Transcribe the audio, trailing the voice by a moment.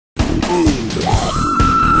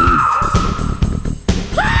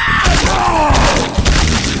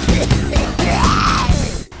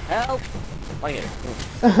Help! Thank you.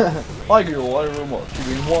 Thank you all very much. You've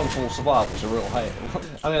been wonderful survivors, a real help.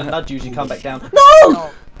 I'm gonna nudge you as you come back down.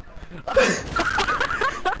 No!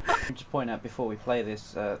 Just point out before we play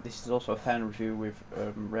this, this is also a fan review with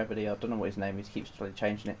Remedy. I don't know what his name is. He keeps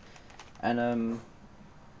changing it. And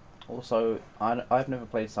also, I've never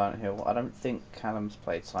played Silent Hill. I don't think Callum's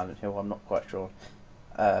played Silent Hill. I'm not quite sure.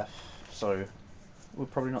 So we're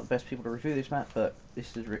probably not the best people to review this map, but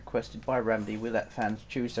this is requested by Remedy. We let fans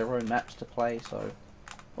choose their own maps to play. So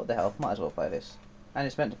what the hell? Might as well play this. And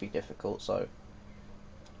it's meant to be difficult, so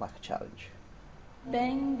like a challenge.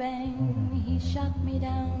 Bang bang, he shot me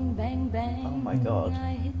down. Bang bang, oh my god,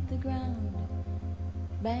 I hit the ground.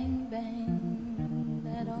 Bang bang,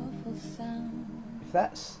 that awful sound. If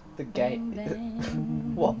that's the game,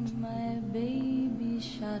 what? My baby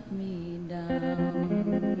shot me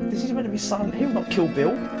down. This is meant to be Silent Hill, not Kill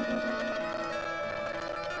Bill.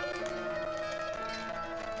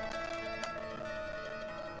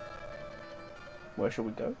 Where shall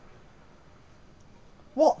we go?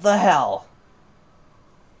 What the hell?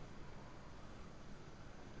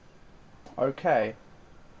 Okay.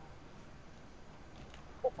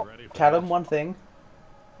 Callum, one thing.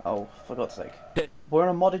 Oh, for God's sake. We're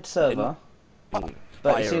on a modded server, but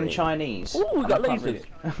it's in Chinese. Ooh, we got lasers.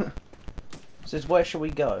 Says, where shall we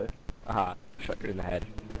go? Aha, shot you in the head.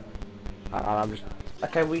 I'm just...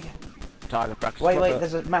 Okay, we... Target practice. Wait,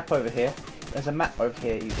 there's a map over here. There's a map over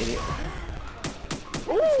here, you idiot.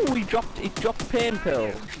 Ooh, he dropped pain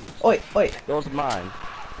pills. Oi. Those are mine.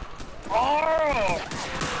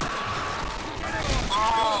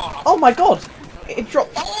 Oh my god! It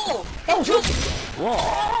dropped... What?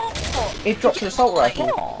 It dropped an assault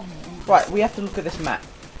rifle. Right, we have to look at this map.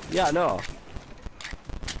 Yeah, I know.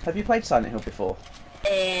 Have you played Silent Hill before?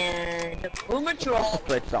 And I've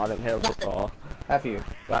played Silent Hill before. Have you?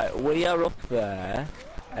 Right, we are up there,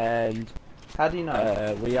 and How do you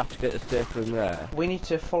know? we have to get the safe from there. We need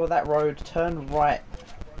to follow that road, turn right,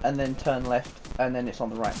 and then turn left, and then it's on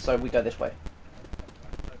the right. So we go this way.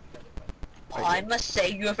 I must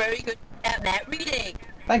say you're very good at map reading.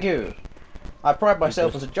 Thank you. I pride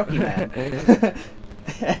myself as a jockey man.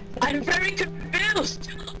 I'm very confused.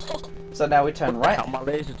 So now we turn right. My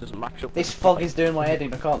laser doesn't match up. This fog is doing my head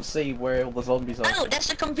in. I can't see where all the zombies are. Oh, that's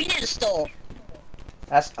a convenience store.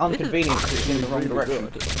 That's inconvenient because it's in the wrong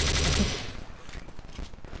direction.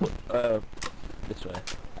 This way.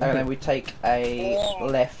 And then we take a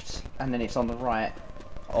left, and then it's on the right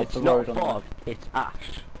of It's the not road on fog, it's ash.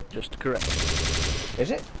 Just correct. the...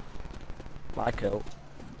 Is it? Michael.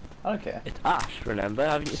 I don't care. It's ash, remember?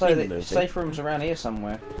 Haven't you So seen the the movie? safe room's around here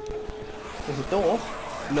somewhere. There's a door.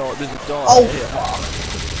 No, there's a door Oh here. fuck!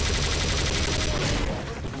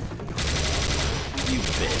 You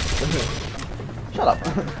bitch. Shut up.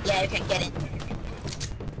 Yeah, you can get it.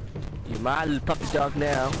 You're my little puppy dog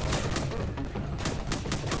now.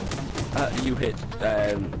 You hit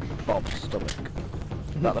Bob's stomach.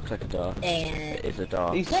 That looks like a door. And It is a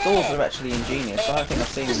door. These doors are actually ingenious. I don't think I've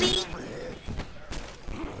seen them.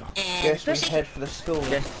 And Guess we head for the school.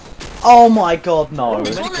 Yes. Oh my god, no.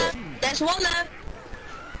 There's one left. There's one left.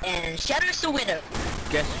 And Shadow's the winner.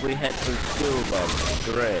 Guess we head to school then.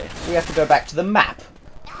 Great. We have to go back to the map.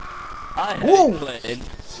 I Whoa! hate playing.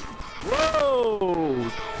 Whoa!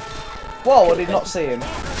 Whoa, I did not see him.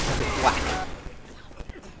 Whack.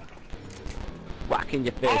 Whack in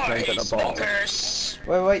your face when you got the ball. Smokers.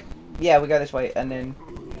 Wait. Yeah, we go this way, and then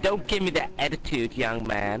Don't give me that attitude, young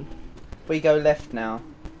man. we go left now.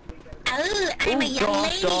 Oh, I'm a young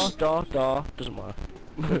lady. Door. Doesn't work.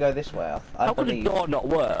 We go this way, I How could a believe. door not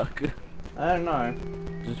work? I don't know.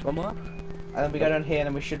 Does this one work? And then we go down here, and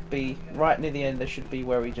then we should be right near the end. There should be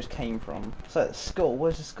where we just came from. So the school.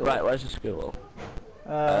 Where's the school? Right, where's the school?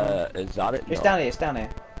 Is that it? It's No. down here. It's down here.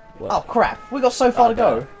 Where? Oh crap! We got so far to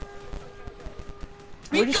go.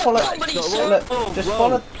 We just follow. Look, just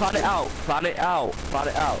follow. Plan it out. Plan it out.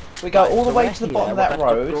 We go Right, all the so way we're to the here, bottom of that we're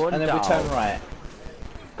going road, and then we down. turn right.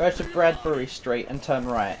 Go to Bradbury Street and turn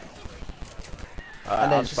right.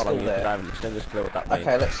 And then I'm it's following school you, 'cause there. I haven't understood this clue what that means.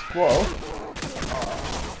 Okay, let's. Whoa.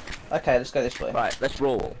 Okay, let's go this way. Right, let's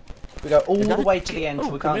roll. We go all Is that the a way to key? the end, Oh, so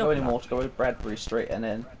we can can't we go open anymore that? to go to Bradbury Street, and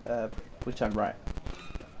then we turn right.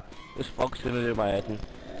 This fog's gonna do my head in.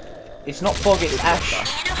 It's not fog, it's ash.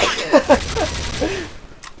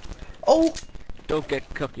 Oh! Don't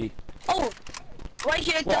get cookie. Oh, right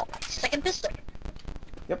here, What? the second pistol.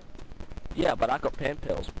 Yeah, but I got pain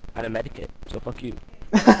pills and a medikit, so fuck you.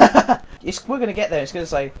 We're gonna get there, it's gonna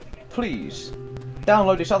say, please,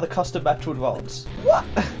 download this other custom map to advance. What?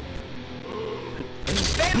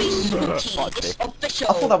 very spooky. It's official.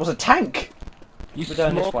 I thought that was a tank. You We're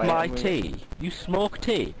going this smoke way, my aren't we? tea. You smoke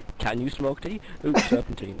tea. Can you smoke tea? Ooh,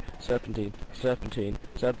 serpentine, serpentine, serpentine,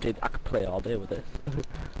 serpentine. I could play all day with this.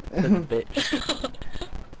 Little bitch.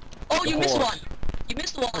 Oh, you missed horse. one. You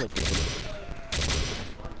missed one.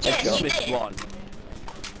 Yeah, Yeah, you you missed did. one.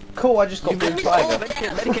 Cool, I just got You blue missed tiger. all. Medicate.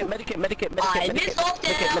 I missed all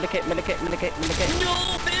down. Medicate.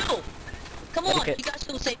 No, Bill. Come on, Medicate. you guys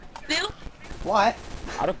will say, Bill. Why?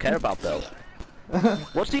 I don't care about Bill.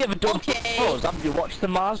 What's he ever done Okay. for us? Haven't you watched the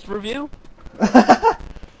Mars review?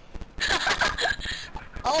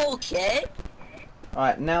 Okay.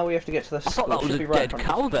 Alright, now we have to get to the I thought school. that was Should a be right dead in front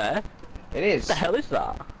of cow there. us. It is. What the hell is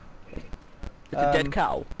that? It's a dead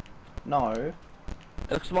cow. No. It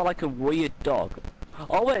looks more like a weird dog.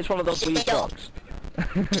 Oh wait, it's one of those weird dogs.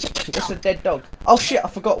 It's a dead dog. Oh shit, I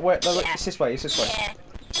forgot where. No, look, Yeah. it's this way, it's this way.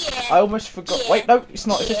 Yeah. I almost forgot. Yeah. Wait, no, it's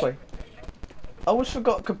not, it's this Yeah. way. I almost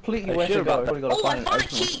forgot completely Are you where sure to go. about I've that? gotta Oh, I find found a an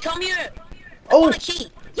opening. key. Come here. I Oh! found a key.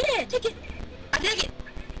 Yeah, take it. I take it.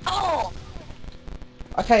 Oh.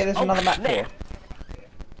 Okay, there's Oh, another map snap. here.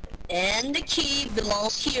 And the key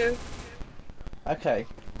belongs here. Okay.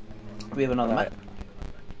 We have another Right. map.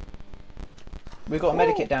 We've got a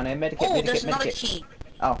medikit down here. Medikit, Oh, medikit, there's another medikit. key.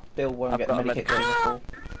 Oh, Bill won't I've get got a medikit medikit. during the call.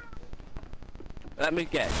 Let me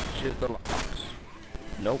guess. Shoot the locks.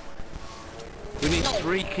 Nope. We need No.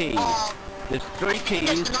 3 keys. There's 3 I think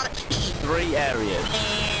there's keys, another key. 3 areas.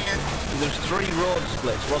 And There's 3 road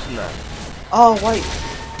splits, wasn't there? Oh, wait.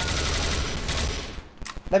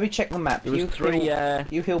 Let me check the map. There was You 3, heal,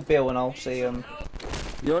 you heal Bill and I'll see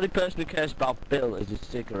The only person who cares about Bill is his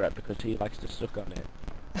cigarette because he likes to suck on it.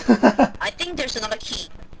 I think there's another key.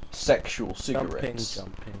 Sexual Jumping, cigarettes.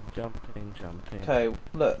 jumping. Okay,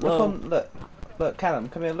 look Whoa. on, look, Callum,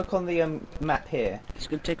 come here, look on the map here. It's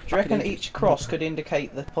gonna take Do you reckon fucking each cross could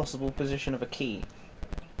indicate the possible position of a key?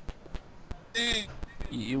 Mm.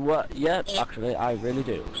 You what? Yeah, actually, I really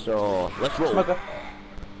do. So let's roll. Smugger.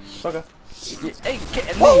 Smugger. Hey, get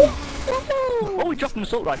in Whoa! me! Oh, we dropped an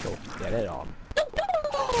assault rifle. Get it on.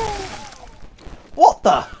 What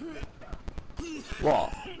the?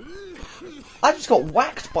 What? I just got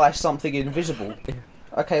whacked by something invisible.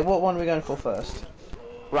 Okay, what one are we going for first?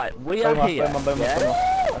 Right, we are here. Boom,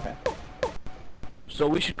 yeah? Okay. So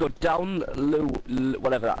we should go down,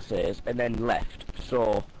 whatever that says, and then left.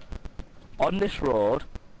 So on this road,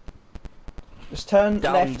 Just turn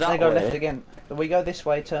Down left, that then go way. left again. We go this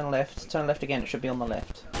way, turn left again, it should be on the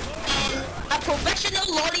left. A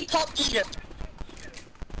professional lollipop eater.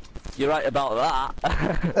 you're right about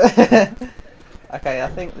that. Okay, I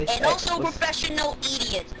think this And X also a was... professional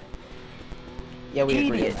idiot. Yeah, we agree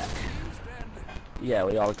on Idiot. that. Yeah,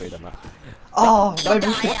 we all agreed on that. Oh, Don't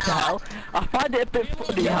maybe... die. What the hell? I find it a bit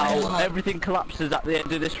funny how everything collapses at the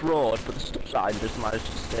end of this road, but the stop sign just managed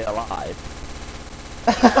to stay alive.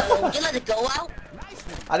 You let it go out?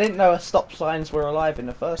 I didn't know stop signs were alive in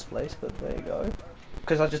the first place, but there you go.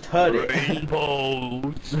 Because I just heard it.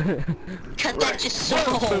 Rainbows. Cut that just so.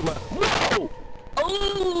 No!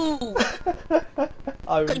 Oh!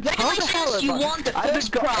 Oh, Congratulations, you won the I haven't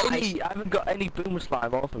first got prize. I haven't got any boomer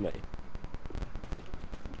slime over me.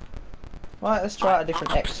 right, let's try a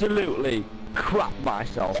different X. Absolutely crap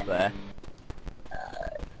myself there.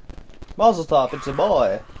 Mazel tov, it's a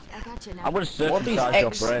boy. I got you now. I'm gonna What these circumcise your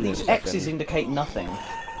X, brain in a these X's second. indicate nothing.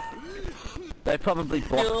 They probably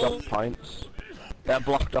blocked No. off points. They're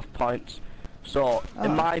blocked off points. So,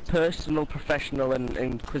 in Oh. my personal, professional, and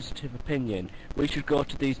inquisitive opinion, we should go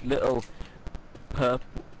to these little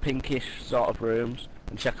pinkish sort of rooms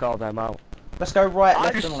and check all them out. Let's go right, I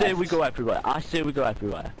left, just and say left. we go everywhere. I say we go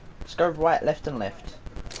everywhere. Let's go right, left, and left.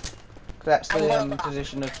 'Cause that's I the love that.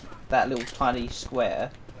 position of that little tiny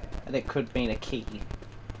square, and it could mean a key.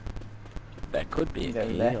 There could be a Go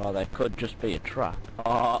key, left. or there could just be a trap.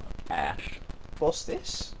 Oh, Ash. What's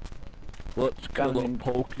this? Let's kill a Gun in-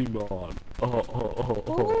 Pokemon.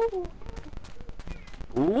 Oh.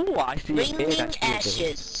 Ooh, I see a Raining kid actually.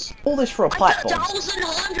 ashes. All this for a I pipe got bomb.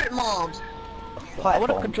 1,100 mobs. I Pipe wonder if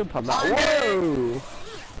I bomb. can jump on that. Whoa!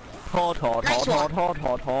 Hard. Nice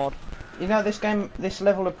one. You know, this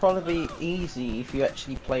level would probably be easy if you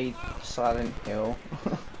actually played Silent Hill.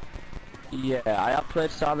 Yeah, I have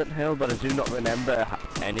played Silent Hill, but I do not remember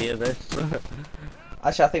any of this.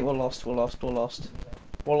 Actually, I think we're lost. We're lost. We're lost.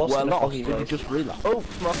 We're lost Well, in the lost. foggy Did you road. just realize? Oh,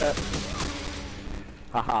 smoker.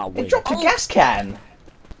 Haha, It wait. dropped a Oh. gas can.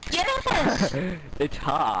 Yes! It's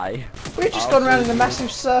high. We've just I'll gone around see in a you.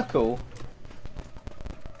 massive circle.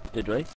 Did we?